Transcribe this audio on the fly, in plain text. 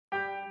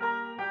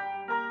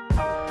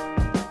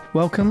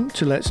Welcome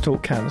to Let's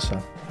Talk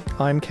Cancer.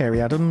 I'm Kerry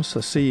Adams,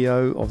 the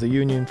CEO of the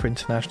Union for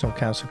International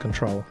Cancer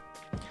Control.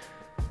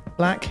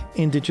 Black,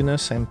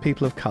 Indigenous and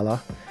people of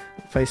colour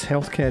face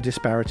healthcare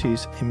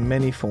disparities in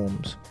many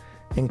forms,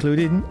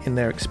 including in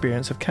their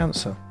experience of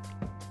cancer.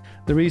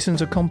 The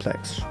reasons are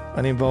complex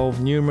and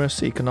involve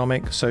numerous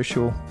economic,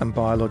 social and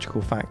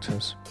biological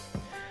factors.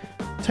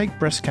 Take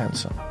breast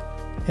cancer.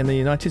 In the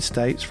United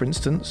States, for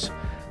instance,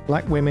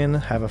 black women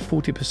have a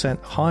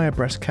 40% higher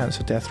breast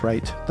cancer death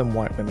rate than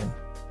white women.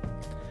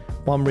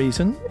 One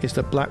reason is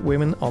that black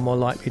women are more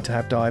likely to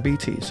have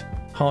diabetes,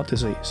 heart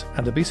disease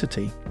and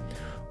obesity,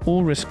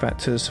 all risk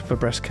factors for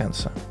breast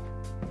cancer.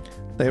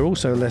 They are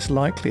also less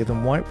likely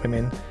than white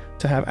women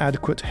to have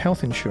adequate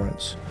health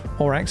insurance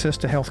or access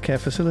to healthcare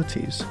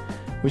facilities,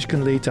 which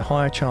can lead to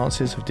higher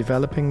chances of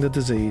developing the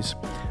disease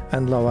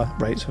and lower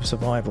rates of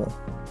survival.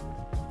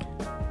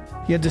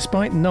 Yet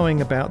despite knowing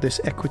about this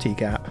equity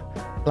gap,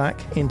 black,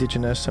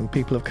 Indigenous and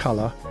people of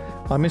colour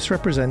are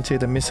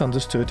misrepresented and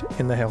misunderstood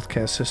in the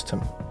healthcare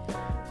system,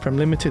 from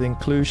limited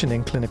inclusion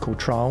in clinical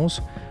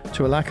trials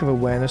to a lack of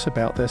awareness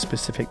about their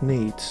specific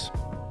needs.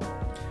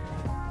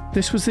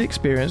 This was the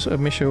experience of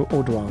Michelle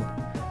Audouin,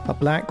 a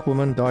black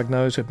woman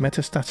diagnosed with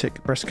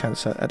metastatic breast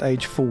cancer at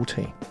age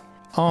 40.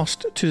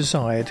 Asked to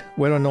decide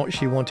whether or not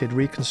she wanted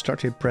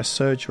reconstructive breast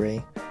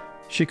surgery,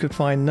 she could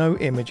find no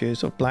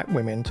images of black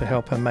women to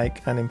help her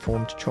make an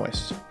informed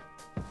choice.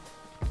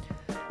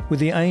 With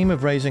the aim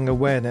of raising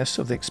awareness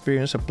of the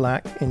experience of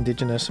black,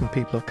 Indigenous and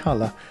people of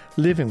colour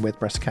living with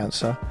breast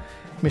cancer,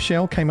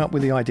 Michelle came up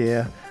with the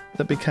idea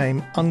that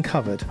became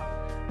Uncovered,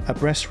 a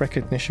breast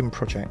recognition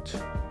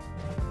project.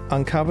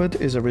 Uncovered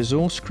is a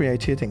resource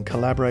created in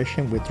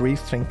collaboration with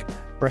Rethink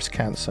Breast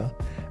Cancer,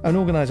 an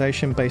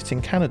organisation based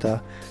in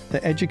Canada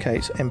that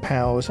educates,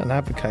 empowers and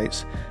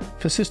advocates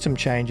for system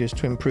changes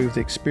to improve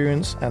the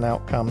experience and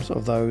outcomes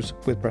of those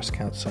with breast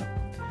cancer.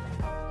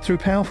 Through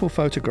powerful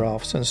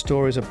photographs and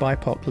stories of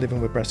BIPOC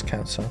living with breast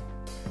cancer,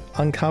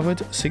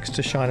 Uncovered seeks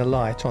to shine a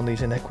light on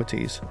these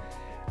inequities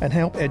and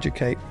help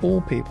educate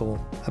all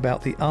people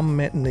about the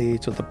unmet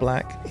needs of the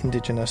Black,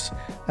 Indigenous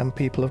and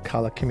people of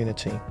colour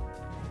community.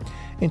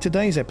 In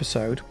today's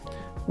episode,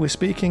 we're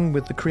speaking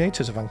with the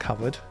creators of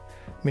Uncovered,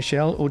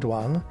 Michelle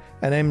Audouin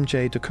and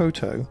MJ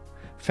Ducoto,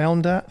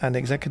 founder and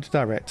executive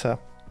director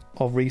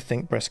of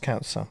Rethink Breast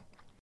Cancer.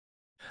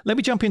 Let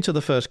me jump into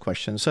the first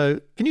question. So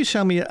can you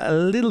tell me a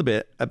little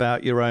bit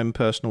about your own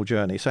personal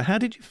journey? So how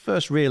did you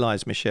first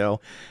realise,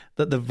 Michelle,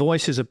 that the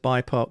voices of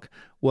BIPOC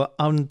were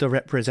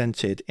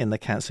underrepresented in the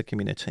cancer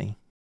community?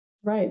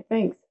 Right,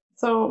 thanks.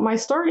 So my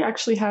story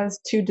actually has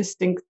two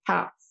distinct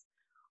paths.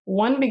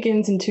 One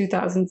begins in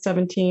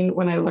 2017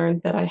 when I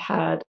learned that I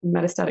had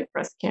metastatic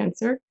breast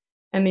cancer,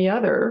 and the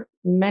other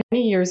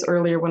many years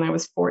earlier when I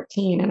was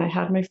 14 and I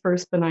had my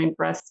first benign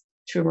breast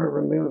tumor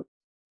removed.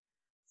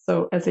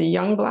 So as a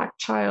young Black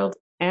child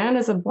and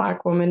as a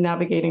Black woman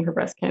navigating her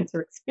breast cancer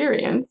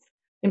experience,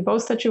 in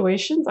both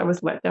situations, I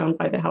was let down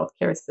by the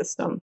healthcare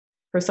system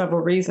for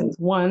several reasons.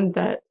 One,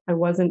 that I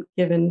wasn't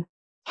given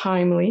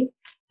timely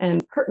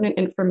and pertinent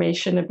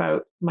information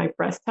about my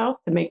breast health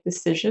to make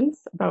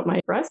decisions about my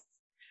breasts.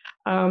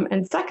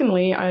 And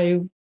secondly, I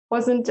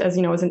wasn't, as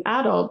an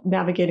adult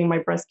navigating my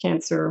breast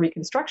cancer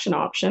reconstruction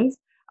options,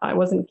 I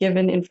wasn't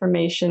given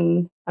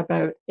information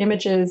about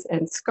images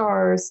and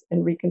scars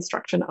and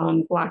reconstruction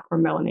on Black or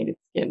melanated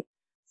skin.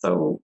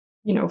 So,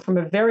 from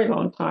a very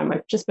long time,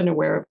 I've just been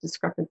aware of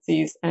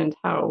discrepancies and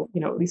how,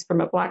 at least from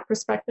a Black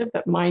perspective,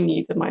 that my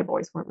needs and my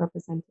voice weren't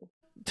represented.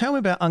 Tell me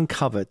about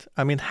Uncovered.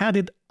 I mean, how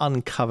did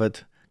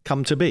Uncovered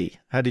come to be?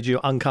 How did you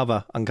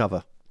uncover?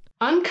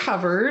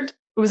 Uncovered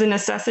was a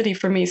necessity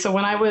for me. So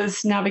when I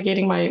was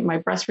navigating my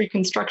breast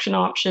reconstruction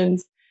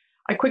options,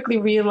 I quickly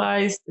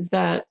realized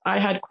that I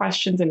had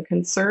questions and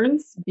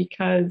concerns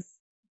because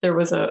there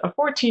was a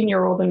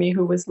 14-year-old in me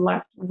who was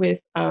left with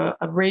a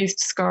raised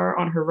scar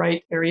on her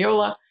right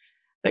areola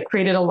that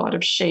created a lot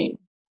of shame.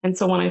 And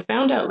so when I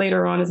found out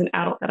later on as an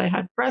adult that I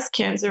had breast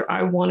cancer,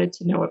 I wanted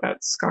to know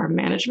about scar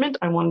management.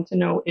 I wanted to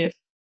know if,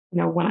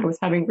 when I was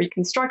having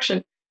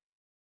reconstruction,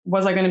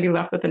 was I going to be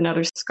left with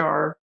another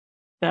scar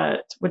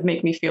that would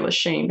make me feel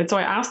ashamed? And so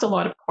I asked a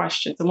lot of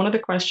questions. And one of the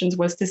questions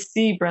was to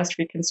see breast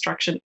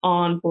reconstruction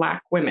on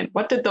Black women.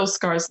 What did those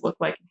scars look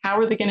like? How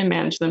are they going to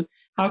manage them?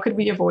 How could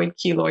we avoid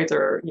keloids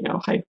or,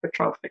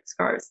 hypertrophic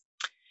scars?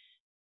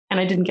 And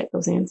I didn't get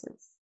those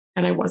answers.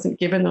 And I wasn't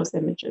given those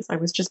images. I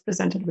was just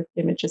presented with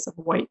images of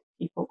white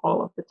people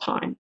all of the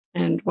time.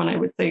 And when I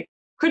would say,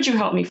 could you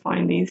help me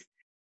find these?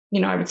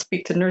 I would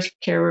speak to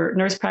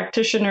nurse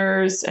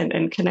practitioners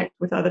and connect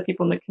with other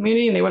people in the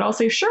community. And they would all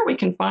say, sure, we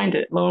can find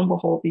it. Lo and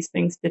behold, these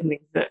things didn't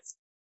exist.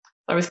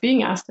 I was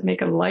being asked to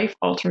make a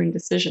life-altering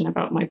decision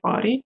about my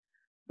body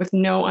with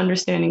no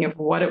understanding of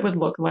what it would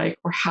look like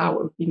or how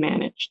it would be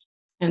managed.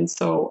 And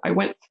so I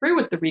went through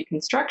with the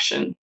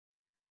reconstruction,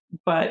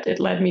 but it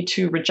led me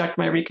to reject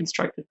my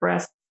reconstructed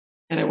breast,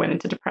 and I went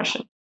into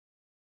depression.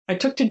 I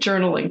took to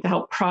journaling to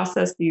help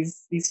process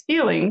these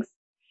feelings,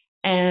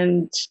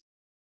 and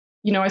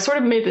I sort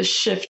of made this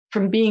shift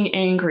from being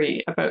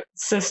angry about the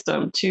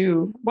system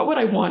to what would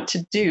I want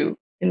to do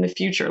in the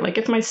future? Like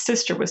if my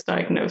sister was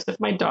diagnosed, if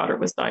my daughter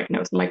was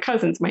diagnosed, my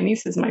cousins, my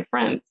nieces, my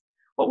friends,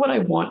 what would I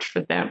want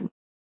for them?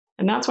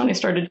 And that's when I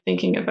started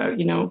thinking about,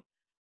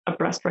 a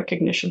breast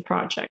recognition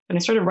project. And I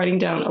started writing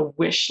down a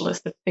wish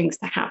list of things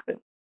to happen.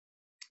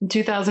 In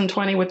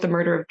 2020, with the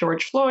murder of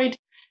George Floyd,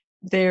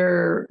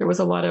 there was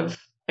a lot of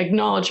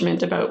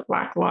acknowledgement about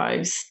Black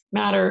Lives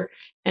Matter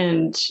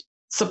and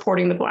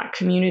supporting the Black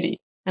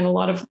community. And a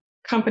lot of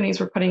companies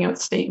were putting out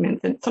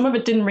statements, and some of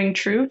it didn't ring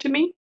true to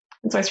me.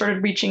 And so I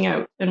started reaching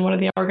out. And one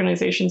of the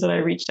organizations that I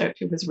reached out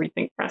to was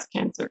Rethink Breast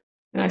Cancer.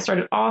 And I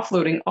started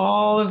offloading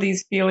all of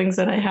these feelings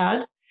that I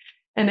had.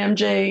 And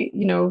MJ,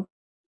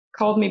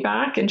 called me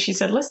back and she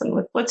said,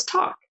 listen, let's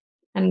talk.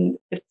 And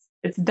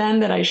it's then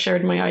that I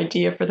shared my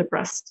idea for the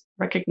breast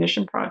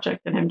recognition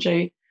project. And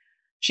MJ,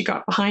 she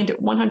got behind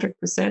it 100%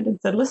 and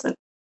said, listen,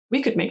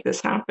 we could make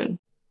this happen.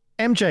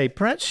 MJ,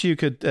 perhaps you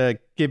could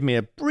give me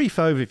a brief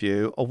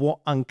overview of what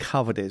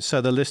Uncovered is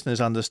so the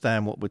listeners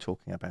understand what we're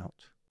talking about.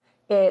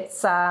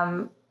 It's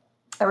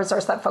a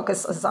resource that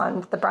focuses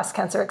on the breast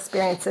cancer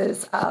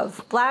experiences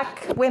of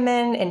Black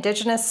women,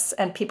 Indigenous,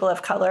 and people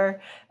of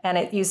color. And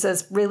it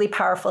uses really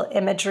powerful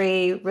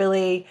imagery,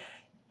 really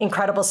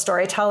incredible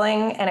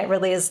storytelling, and it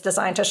really is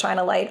designed to shine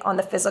a light on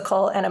the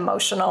physical and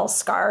emotional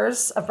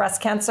scars of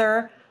breast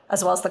cancer,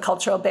 as well as the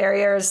cultural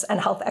barriers and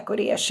health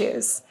equity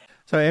issues.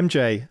 So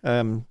MJ,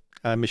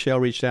 Michelle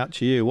reached out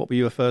to you. What were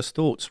your first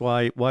thoughts?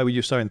 Why were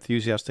you so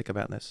enthusiastic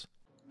about this?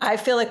 I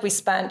feel like we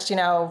spent,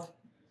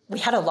 we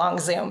had a long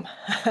Zoom.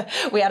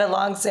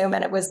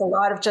 And it was a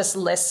lot of just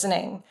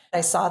listening.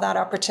 I saw that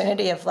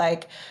opportunity of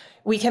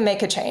we can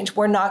make a change.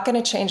 We're not going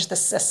to change the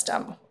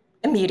system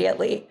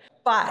immediately,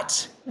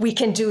 but we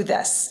can do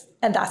this.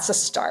 And that's a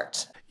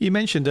start. You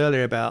mentioned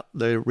earlier about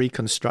the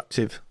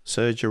reconstructive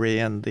surgery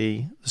and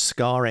the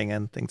scarring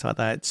and things like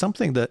that. It's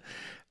something that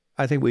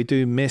I think we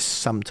do miss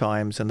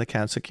sometimes in the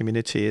cancer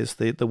community is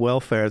the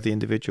welfare of the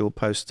individual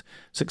post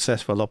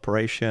successful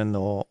operation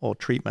or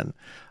treatment.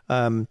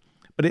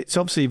 But it's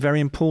obviously very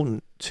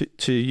important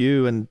to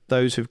you and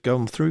those who've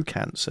gone through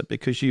cancer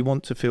because you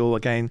want to feel,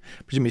 again,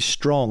 presumably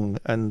strong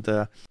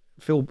and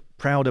feel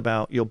proud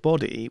about your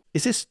body. Do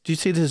you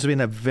see this as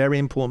being a very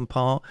important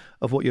part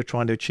of what you're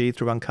trying to achieve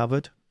through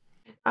Uncovered?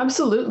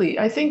 Absolutely.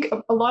 I think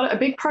a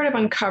big part of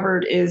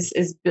Uncovered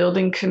is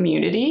building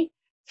community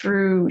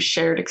through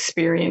shared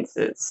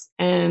experiences.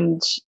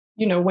 And,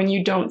 when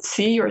you don't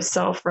see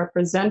yourself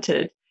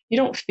represented, you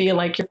don't feel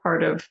like you're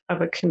part of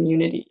a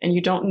community and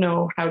you don't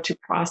know how to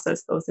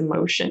process those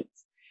emotions.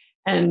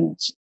 And,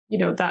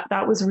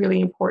 that was really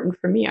important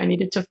for me. I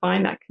needed to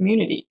find that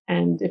community.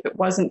 And if it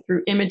wasn't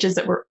through images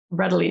that were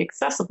readily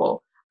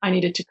accessible, I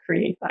needed to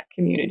create that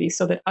community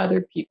so that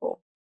other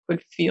people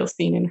would feel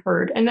seen and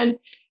heard. And then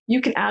you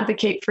can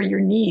advocate for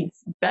your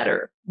needs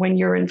better when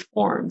you're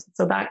informed.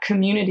 So that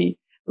community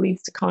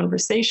leads to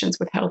conversations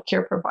with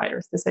healthcare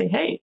providers to say,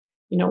 hey,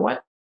 you know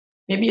what?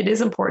 Maybe it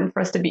is important for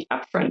us to be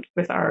upfront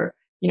with our,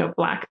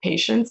 Black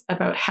patients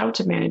about how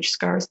to manage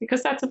scars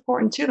because that's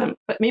important to them.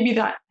 But maybe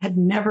that had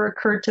never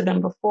occurred to them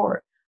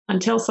before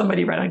until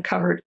somebody read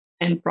Uncovered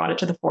and brought it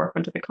to the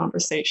forefront of the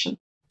conversation.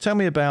 Tell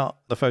me about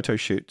the photo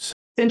shoots.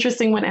 It's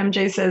interesting when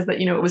MJ says that,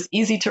 it was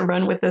easy to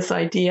run with this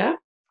idea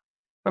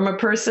from a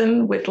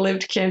person with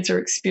lived cancer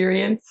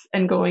experience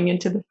and going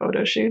into the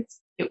photo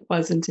shoots. It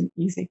wasn't an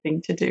easy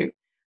thing to do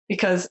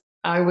because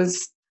I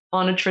was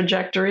on a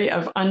trajectory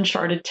of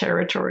uncharted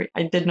territory.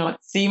 I did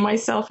not see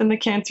myself in the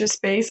cancer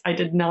space. I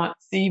did not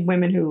see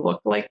women who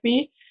looked like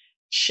me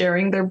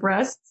sharing their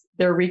breasts,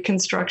 their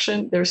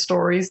reconstruction, their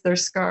stories, their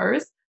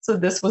scars. So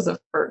this was a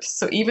first.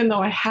 So even though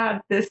I had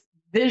this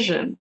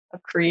vision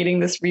of creating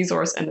this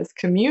resource and this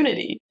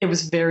community, it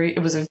was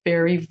a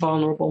very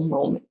vulnerable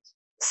moment.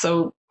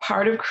 So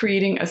part of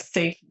creating a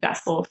safe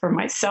vessel for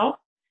myself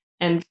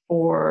and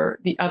for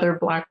the other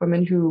Black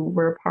women who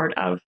were a part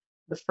of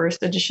the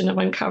first edition of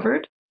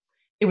Uncovered,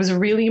 it was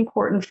really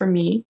important for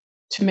me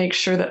to make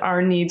sure that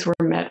our needs were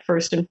met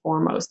first and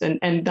foremost.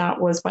 And that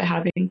was by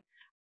having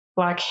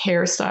Black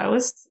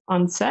hairstylists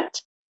on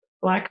set,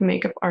 Black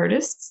makeup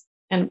artists,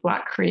 and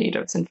Black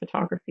creatives and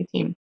photography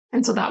team.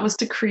 And so that was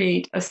to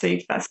create a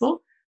safe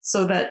vessel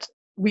so that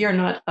we are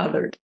not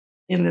othered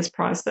in this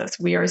process.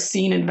 We are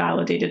seen and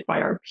validated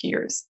by our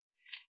peers.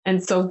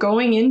 And so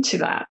going into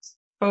that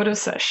photo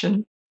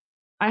session,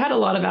 I had a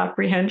lot of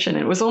apprehension.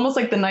 It was almost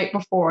like the night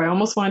before. I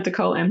almost wanted to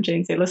call MJ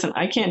and say, listen,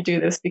 I can't do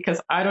this because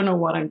I don't know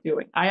what I'm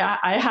doing.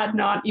 I had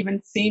not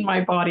even seen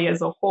my body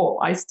as a whole.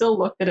 I still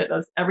looked at it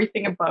as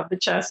everything above the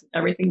chest,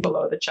 everything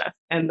below the chest.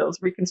 And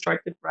those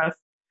reconstructed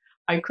breasts,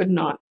 I could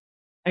not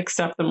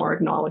accept them or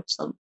acknowledge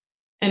them.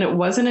 And it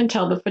wasn't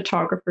until the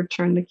photographer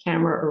turned the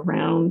camera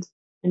around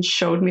and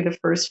showed me the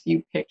first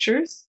few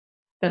pictures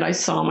that I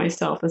saw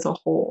myself as a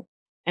whole.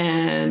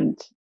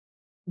 And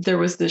there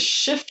was this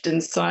shift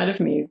inside of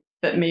me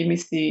that made me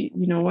see,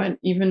 you know what,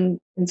 even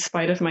in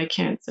spite of my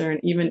cancer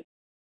and even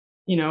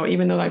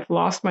though I've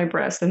lost my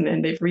breasts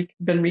and they've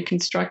been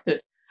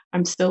reconstructed,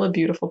 I'm still a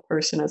beautiful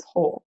person as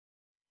whole.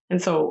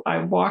 And so I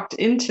walked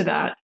into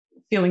that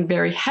feeling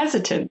very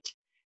hesitant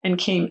and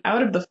came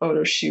out of the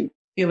photo shoot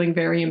feeling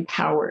very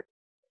empowered.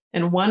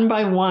 And one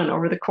by one,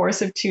 over the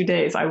course of 2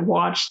 days, I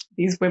watched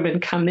these women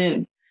come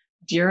in,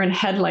 deer in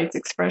headlights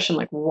expression,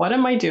 like, what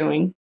am I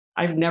doing?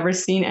 I've never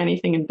seen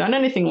anything and done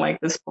anything like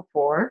this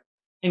before,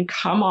 and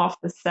come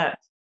off the set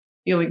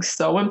feeling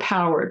so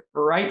empowered,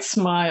 bright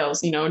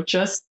smiles,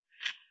 just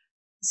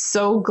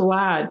so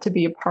glad to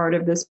be a part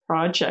of this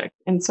project.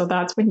 And so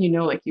that's when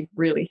like you've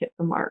really hit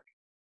the mark.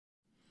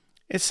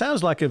 It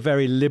sounds like a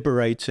very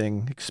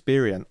liberating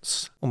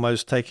experience,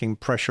 almost taking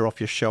pressure off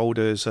your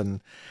shoulders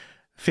and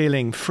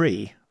feeling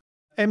free.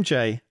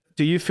 MJ,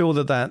 do you feel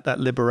that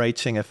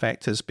liberating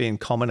effect has been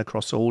common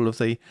across all of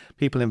the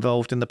people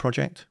involved in the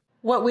project?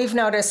 What we've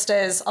noticed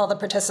is all the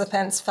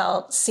participants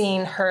felt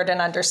seen, heard, and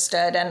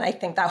understood. And I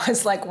think that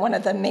was like one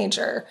of the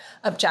major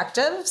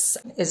objectives,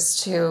 is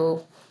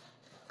to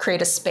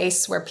create a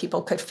space where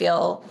people could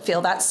feel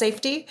that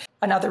safety.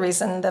 Another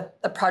reason that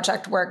the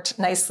project worked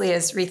nicely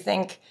is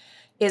Rethink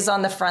is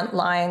on the front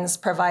lines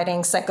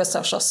providing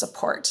psychosocial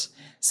support.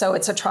 So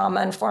it's a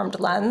trauma-informed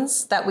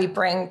lens that we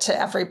bring to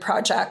every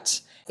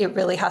project. It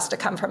really has to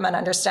come from an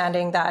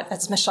understanding that,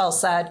 as Michelle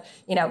said,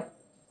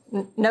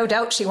 no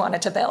doubt she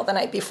wanted to bail the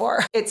night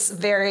before. It's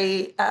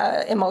very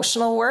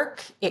emotional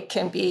work. It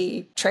can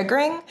be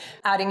triggering,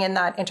 adding in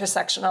that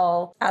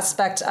intersectional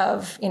aspect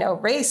of,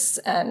 race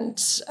and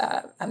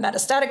a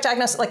metastatic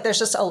diagnosis. Like, there's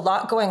just a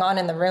lot going on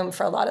in the room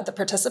for a lot of the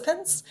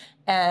participants.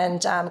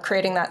 And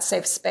creating that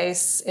safe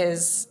space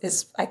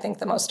is, I think,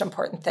 the most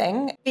important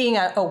thing. Being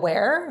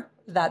aware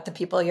that the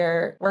people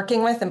you're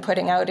working with and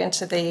putting out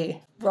into the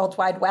World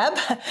Wide Web,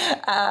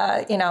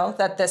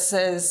 that this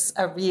is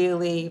a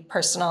really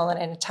personal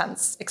and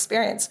intense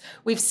experience.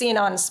 We've seen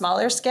on a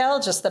smaller scale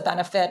just the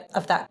benefit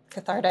of that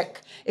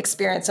cathartic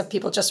experience of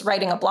people just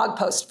writing a blog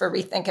post for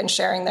Rethink and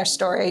sharing their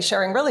story,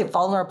 sharing really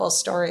vulnerable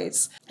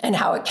stories, and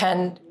how it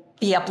can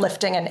be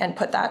uplifting and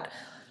put that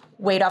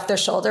weight off their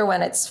shoulder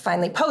when it's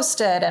finally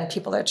posted and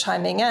people are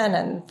chiming in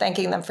and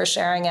thanking them for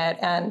sharing it.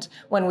 And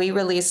when we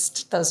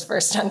released those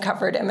first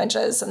uncovered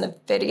images and the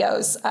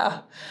videos,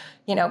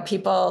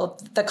 people,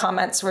 the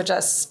comments were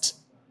just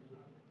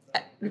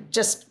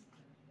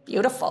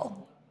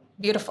beautiful.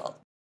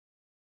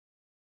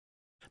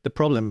 The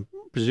problem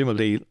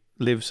presumably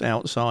lives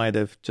outside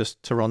of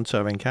just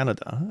Toronto in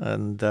Canada.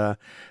 And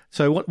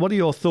so what are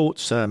your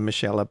thoughts,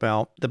 Michelle,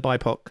 about the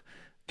BIPOC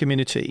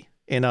community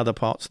in other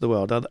parts of the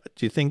world?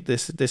 Do you think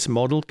this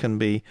model can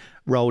be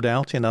rolled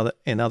out in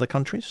other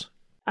countries?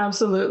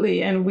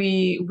 Absolutely. And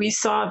we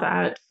saw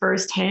that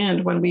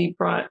firsthand when we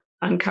brought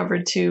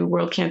Uncovered to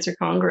World Cancer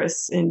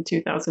Congress in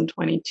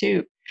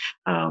 2022.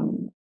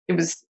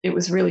 It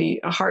was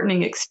really a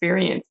heartening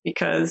experience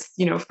because,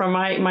 from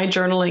my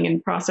journaling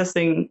and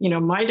processing,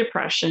 my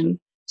depression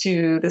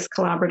to this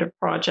collaborative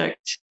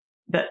project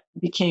that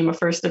became a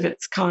first of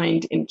its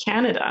kind in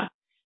Canada,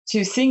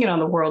 to seeing it on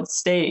the world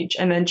stage,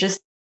 and then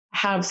just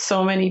have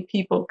so many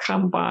people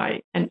come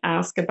by and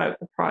ask about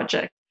the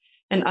project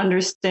and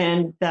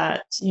understand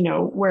that,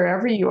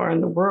 wherever you are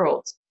in the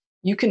world,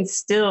 you can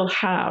still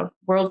have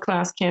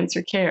world-class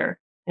cancer care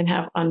and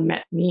have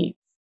unmet needs.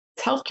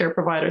 Healthcare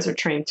providers are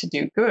trained to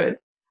do good,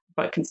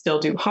 but can still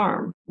do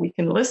harm. We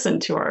can listen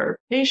to our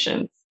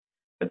patients,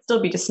 but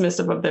still be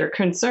dismissive of their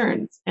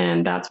concerns.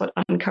 And that's what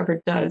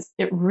Uncovered does.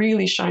 It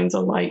really shines a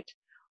light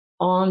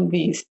on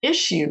these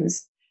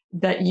issues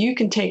that you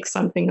can take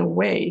something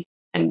away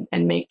and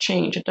make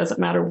change. It doesn't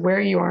matter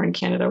where you are in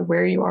Canada,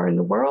 where you are in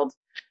the world.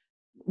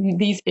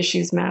 These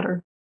issues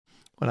matter.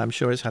 Well, I'm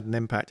sure it's had an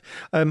impact.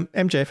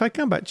 MJ, if I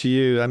come back to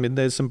you, I mean,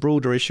 there's some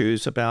broader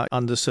issues about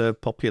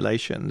underserved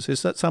populations.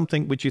 Is that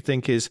something which you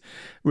think is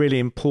really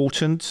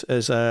important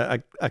as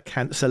a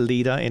cancer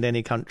leader in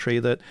any country,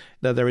 that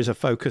there is a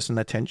focus and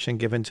attention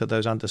given to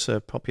those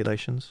underserved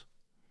populations?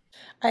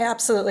 I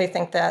absolutely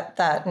think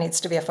that needs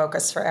to be a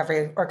focus for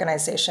every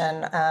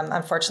organization.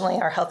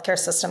 Unfortunately, our healthcare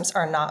systems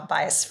are not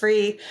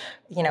bias-free.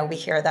 We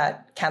hear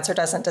that cancer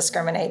doesn't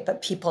discriminate,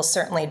 but people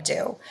certainly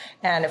do.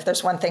 And if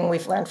there's one thing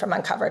we've learned from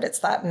Uncovered, it's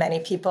that many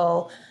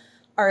people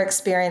are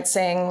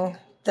experiencing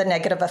the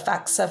negative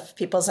effects of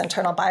people's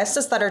internal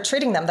biases that are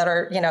treating them, that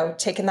are,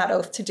 taking that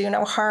oath to do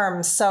no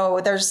harm. So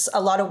there's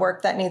a lot of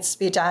work that needs to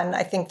be done.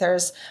 I think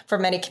there's, for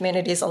many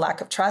communities, a lack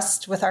of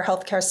trust with our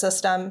healthcare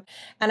system.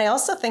 And I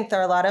also think there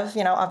are a lot of,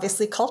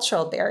 obviously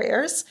cultural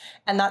barriers.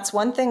 And that's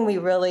one thing we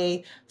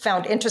really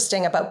found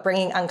interesting about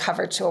bringing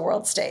Uncovered to a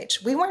world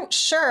stage. We weren't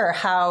sure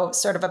how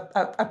sort of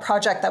a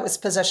project that was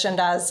positioned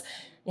as,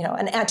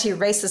 an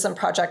anti-racism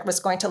project was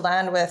going to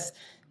land with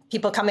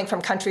people coming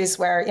from countries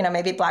where,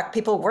 maybe Black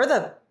people were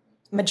the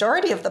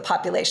majority of the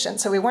population.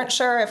 So we weren't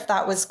sure if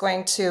that was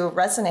going to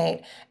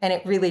resonate, and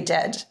it really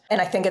did. And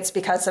I think it's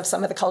because of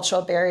some of the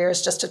cultural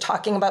barriers just to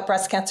talking about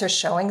breast cancer,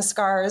 showing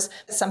scars.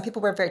 Some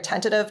people were very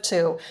tentative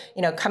to,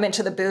 come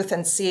into the booth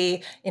and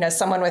see,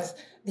 someone with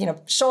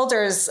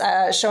shoulders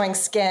showing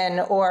skin,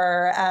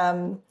 or,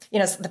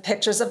 the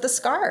pictures of the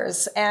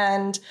scars.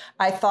 And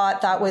I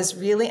thought that was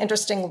really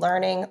interesting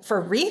learning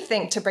for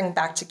Rethink to bring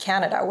back to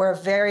Canada. We're a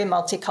very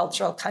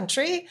multicultural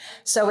country.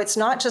 So it's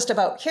not just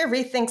about here,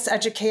 Rethink's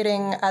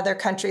educating other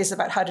countries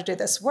about how to do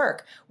this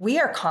work. We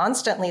are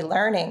constantly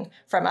learning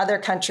from other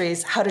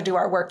countries how to do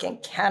our work in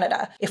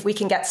Canada. If we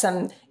can get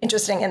some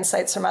interesting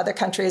insights from other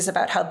countries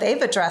about how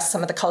they've addressed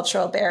some of the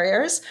cultural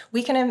barriers,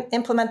 we can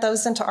implement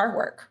those into our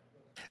work.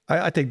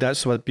 I think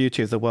that's the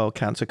beauty of the World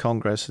Cancer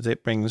Congress, is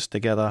it brings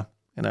together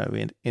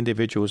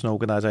individuals and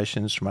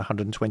organizations from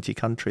 120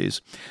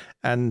 countries,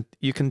 and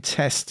you can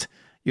test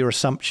your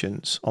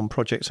assumptions on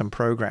projects and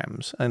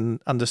programs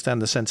and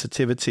understand the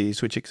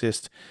sensitivities which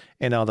exist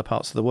in other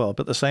parts of the world,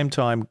 but at the same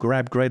time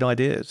grab great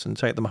ideas and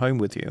take them home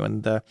with you.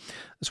 And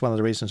that's one of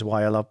the reasons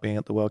why I love being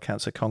at the World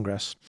Cancer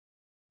Congress.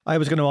 I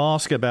was going to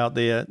ask about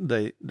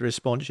the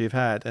response you've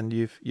had, and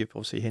you've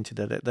obviously hinted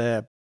at it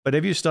there, but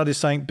have you started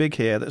something big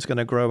here that's going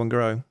to grow and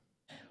grow?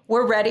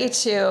 We're ready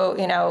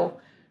to,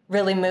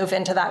 really move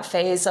into that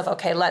phase of,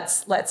 okay,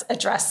 let's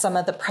address some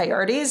of the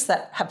priorities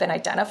that have been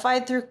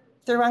identified through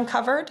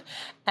Uncovered,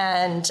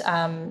 and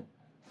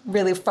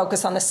really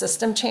focus on the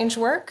system change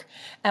work.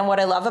 And what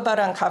I love about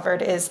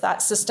Uncovered is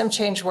that system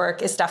change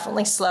work is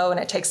definitely slow, and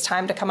it takes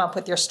time to come up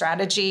with your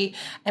strategy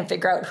and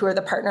figure out who are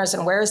the partners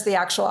and where is the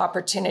actual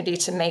opportunity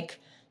to make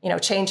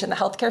change in the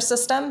healthcare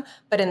system.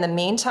 But in the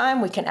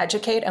meantime, we can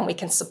educate and we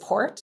can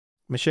support.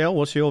 Michelle,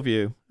 what's your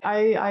view?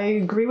 I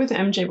agree with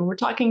MJ. When we're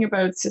talking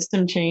about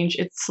system change,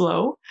 it's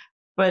slow,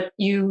 but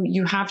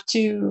you have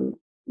to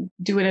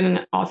do it in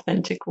an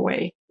authentic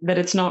way, that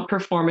it's not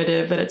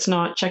performative, that it's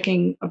not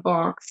checking a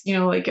box,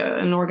 like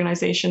an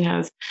organization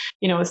has,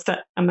 a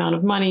set amount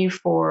of money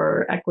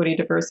for equity,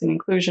 diversity, and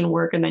inclusion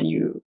work, and then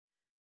you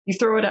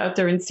throw it out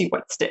there and see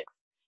what sticks.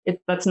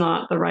 That's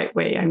not the right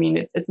way. I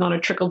mean, it's not a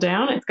trickle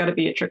down, it's got to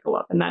be a trickle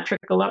up. And that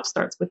trickle up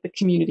starts with the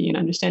community and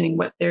understanding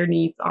what their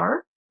needs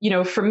are.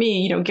 For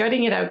me,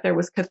 getting it out there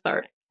was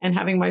cathartic, and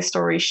having my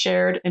story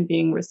shared and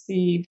being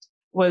received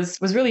was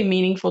really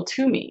meaningful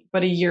to me.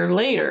 But a year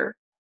later,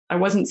 I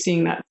wasn't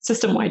seeing that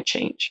system-wide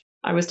change.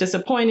 I was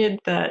disappointed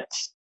that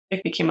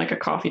it became like a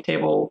coffee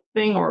table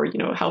thing, or,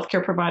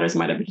 healthcare providers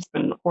might have just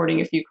been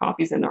hoarding a few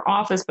copies in their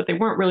office, but they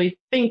weren't really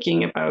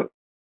thinking about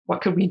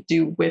what could we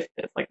do with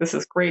this? Like, this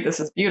is great. This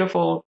is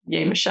beautiful.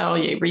 Yay, Michelle.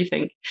 Yay,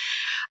 Rethink.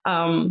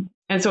 And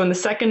so in the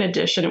second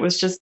edition, it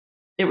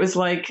was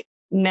like,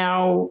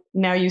 now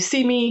you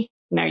see me,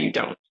 now you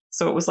don't.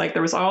 So it was like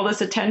there was all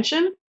this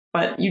attention,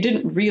 but you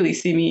didn't really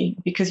see me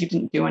because you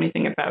didn't do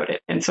anything about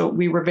it. And so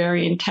we were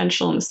very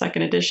intentional in the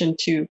second edition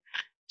to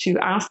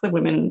ask the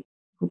women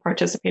who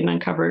participate in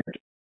Uncovered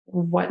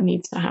what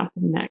needs to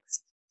happen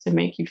next to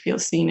make you feel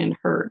seen and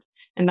heard.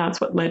 And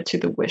that's what led to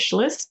the wish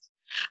list,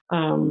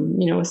 a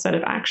set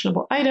of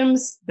actionable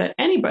items that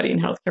anybody in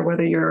healthcare,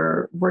 whether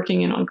you're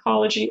working in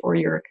oncology or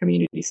you're a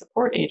community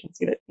support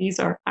agency, that these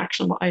are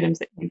actionable items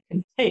that you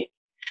can take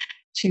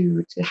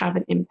to have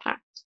an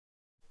impact.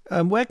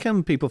 Where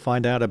can people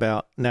find out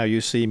about Now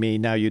You See Me,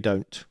 Now You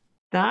Don't?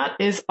 That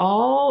is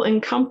all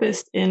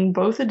encompassed in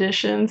both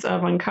editions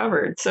of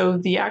Uncovered. So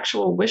the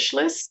actual wish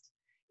list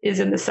is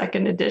in the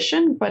second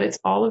edition, but it's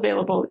all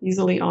available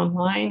easily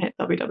online at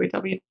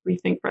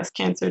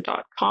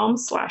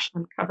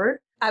www.rethinkbreastcancer.com/uncovered.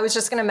 I was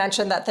just going to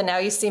mention that the Now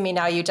You See Me,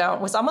 Now You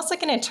Don't was almost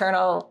like an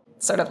internal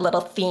sort of little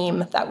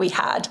theme that we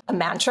had, a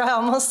mantra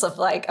almost of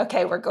like,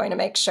 okay, we're going to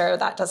make sure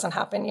that doesn't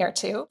happen year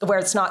two, where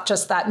it's not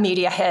just that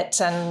media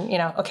hit and,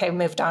 okay,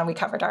 moved on, we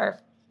covered our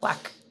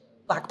Black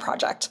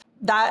project.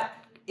 That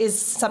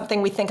is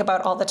something we think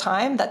about all the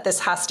time, that this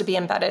has to be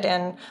embedded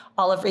in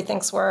all of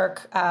Rethink's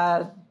work,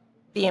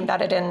 be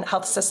embedded in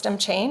health system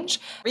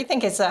change.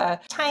 Rethink is a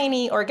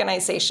tiny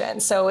organization,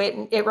 so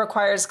it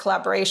requires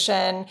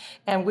collaboration,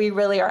 and we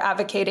really are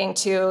advocating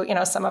to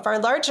some of our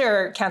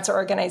larger cancer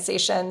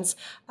organizations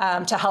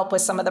to help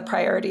with some of the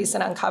priorities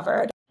in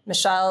Uncovered.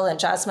 Michelle and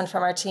Jasmine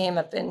from our team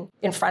have been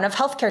in front of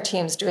healthcare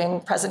teams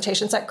doing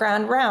presentations at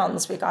grand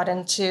rounds. We got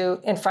in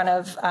front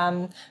of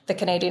the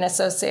Canadian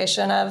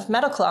Association of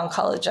Medical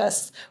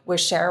Oncologists. We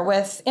share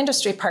with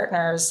industry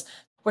partners.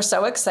 We're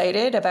so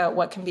excited about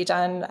what can be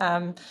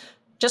done.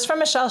 Just from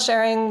Michelle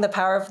sharing the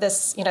power of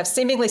this,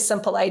 seemingly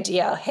simple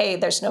idea. Hey,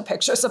 there's no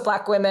pictures of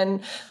Black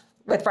women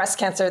with breast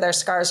cancer. Their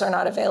scars are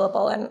not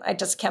available. And I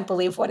just can't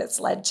believe what it's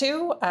led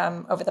to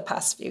over the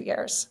past few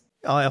years.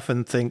 I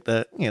often think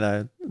that,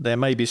 there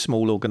may be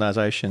small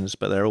organizations,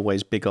 but there are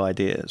always big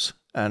ideas.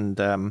 And,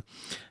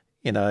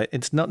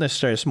 it's not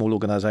necessarily a small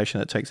organization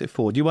that takes it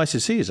forward.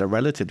 UICC is a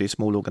relatively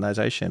small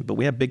organization, but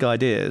we have big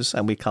ideas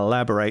and we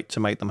collaborate to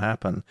make them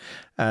happen.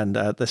 And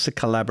that's the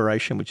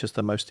collaboration, which is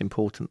the most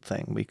important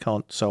thing. We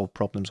can't solve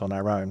problems on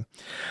our own.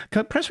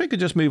 Perhaps we could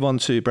just move on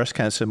to breast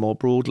cancer more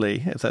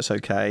broadly, if that's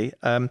okay.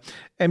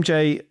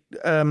 MJ,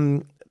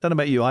 I don't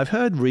know about you. I've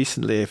heard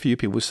recently a few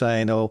people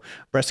saying,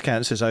 breast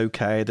cancer is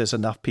okay. There's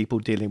enough people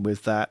dealing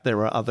with that.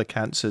 There are other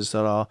cancers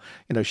that are,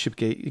 should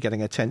be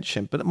getting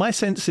attention. But my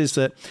sense is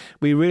that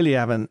we really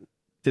haven't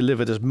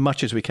delivered as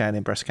much as we can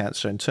in breast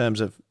cancer in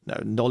terms of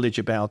knowledge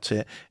about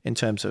it, in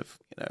terms of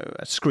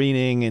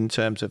screening, in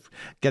terms of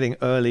getting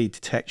early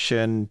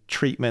detection,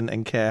 treatment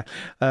and care.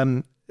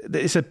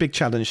 It's a big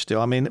challenge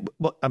still. I mean,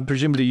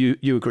 presumably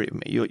you agree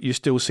with me. You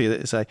still see that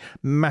it's a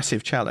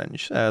massive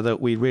challenge that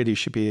we really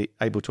should be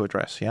able to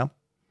address, yeah?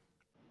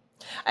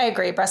 I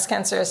agree. Breast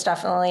cancer is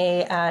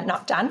definitely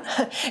not done.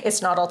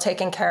 It's not all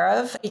taken care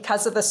of.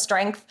 Because of the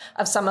strength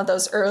of some of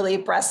those early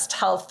breast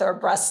health or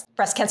breast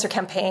cancer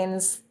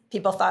campaigns,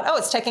 people thought, oh,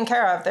 it's taken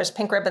care of. There's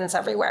pink ribbons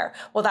everywhere.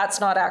 Well, that's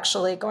not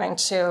actually going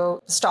to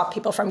stop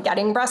people from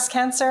getting breast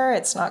cancer.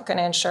 It's not going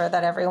to ensure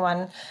that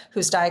everyone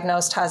who's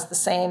diagnosed has the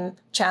same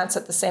chance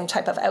at the same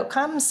type of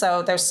outcome.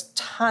 So there's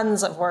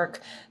tons of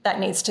work that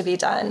needs to be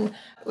done.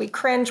 We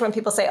cringe when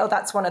people say, oh,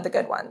 that's one of the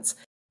good ones.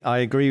 I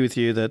agree with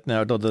you that a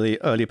lot of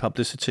the early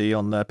publicity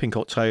on Pink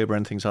October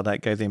and things like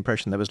that gave the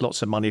impression there was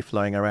lots of money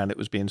flowing around. It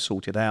was being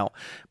sorted out.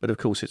 But of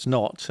course, it's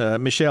not.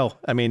 Michelle,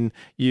 I mean,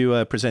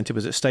 you presented,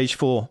 was it stage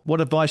 4? What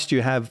advice do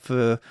you have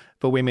for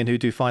women who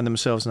do find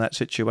themselves in that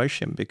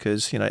situation?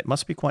 Because, it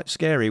must be quite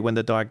scary when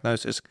the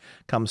diagnosis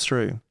comes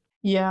through.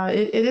 Yeah,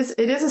 it is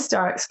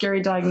a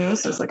scary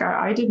diagnosis. Like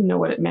I didn't know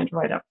what it meant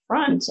right up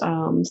front.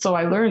 So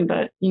I learned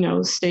that,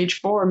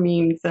 stage 4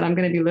 means that I'm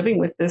going to be living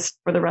with this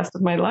for the rest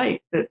of my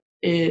life, that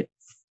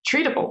it's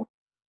treatable,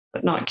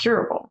 but not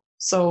curable.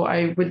 So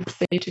I would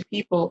say to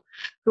people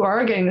who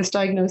are getting this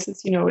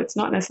diagnosis, it's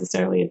not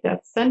necessarily a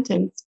death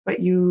sentence, but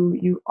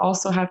you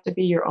also have to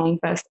be your own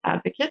best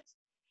advocate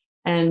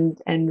and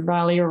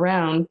rally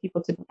around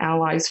people to be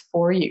allies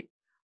for you.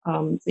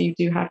 So you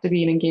do have to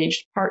be an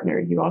engaged partner.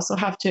 You also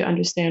have to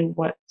understand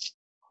what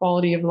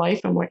quality of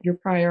life and what your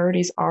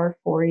priorities are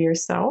for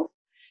yourself.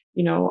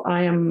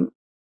 I am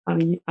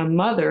a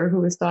mother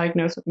who was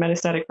diagnosed with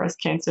metastatic breast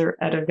cancer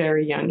at a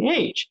very young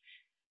age.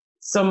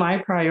 So my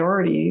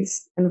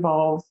priorities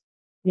involve,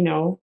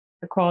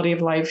 the quality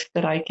of life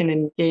that I can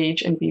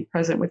engage and be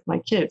present with my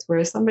kids.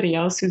 Whereas somebody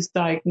else who's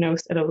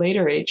diagnosed at a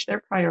later age,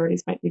 their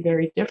priorities might be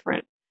very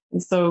different.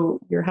 And so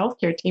your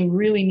healthcare team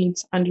really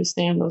needs to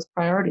understand those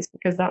priorities,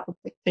 because that will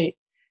dictate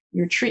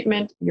your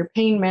treatment, your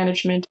pain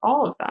management,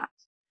 all of that.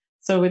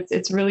 So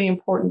it's really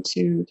important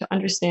to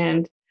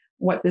understand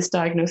what this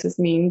diagnosis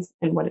means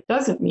and what it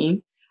doesn't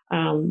mean,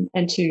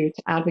 and to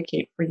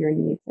advocate for your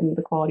needs and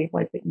the quality of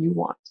life that you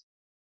want.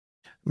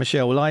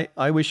 Michelle, well,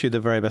 I wish you the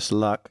very best of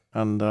luck,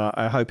 and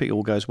I hope it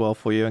all goes well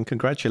for you. And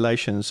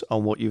congratulations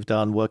on what you've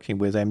done working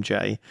with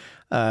MJ.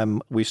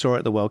 We saw it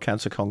at the World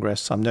Cancer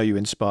Congress. I know you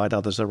inspired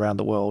others around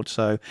the world.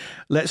 So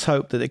let's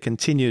hope that it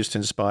continues to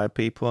inspire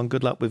people. And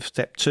good luck with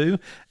step 2.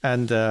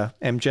 And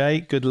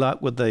MJ, good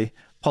luck with the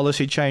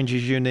policy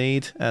changes you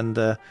need and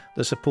the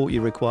support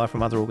you require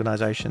from other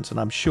organisations. And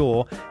I'm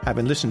sure,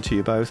 having listened to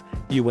you both,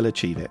 you will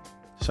achieve it.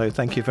 So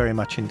thank you very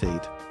much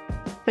indeed.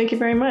 Thank you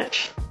very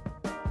much.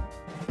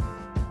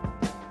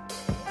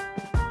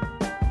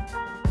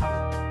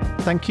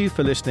 Thank you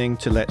for listening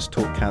to Let's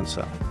Talk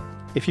Cancer.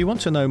 If you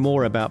want to know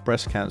more about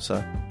breast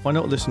cancer, why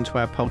not listen to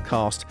our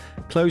podcast,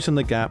 Closing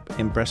the Gap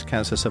in Breast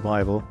Cancer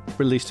Survival,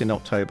 released in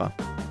October.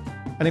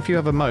 And if you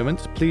have a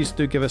moment, please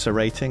do give us a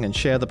rating and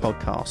share the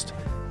podcast.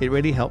 It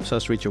really helps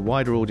us reach a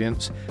wider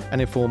audience and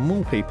inform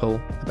more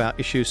people about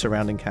issues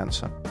surrounding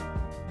cancer.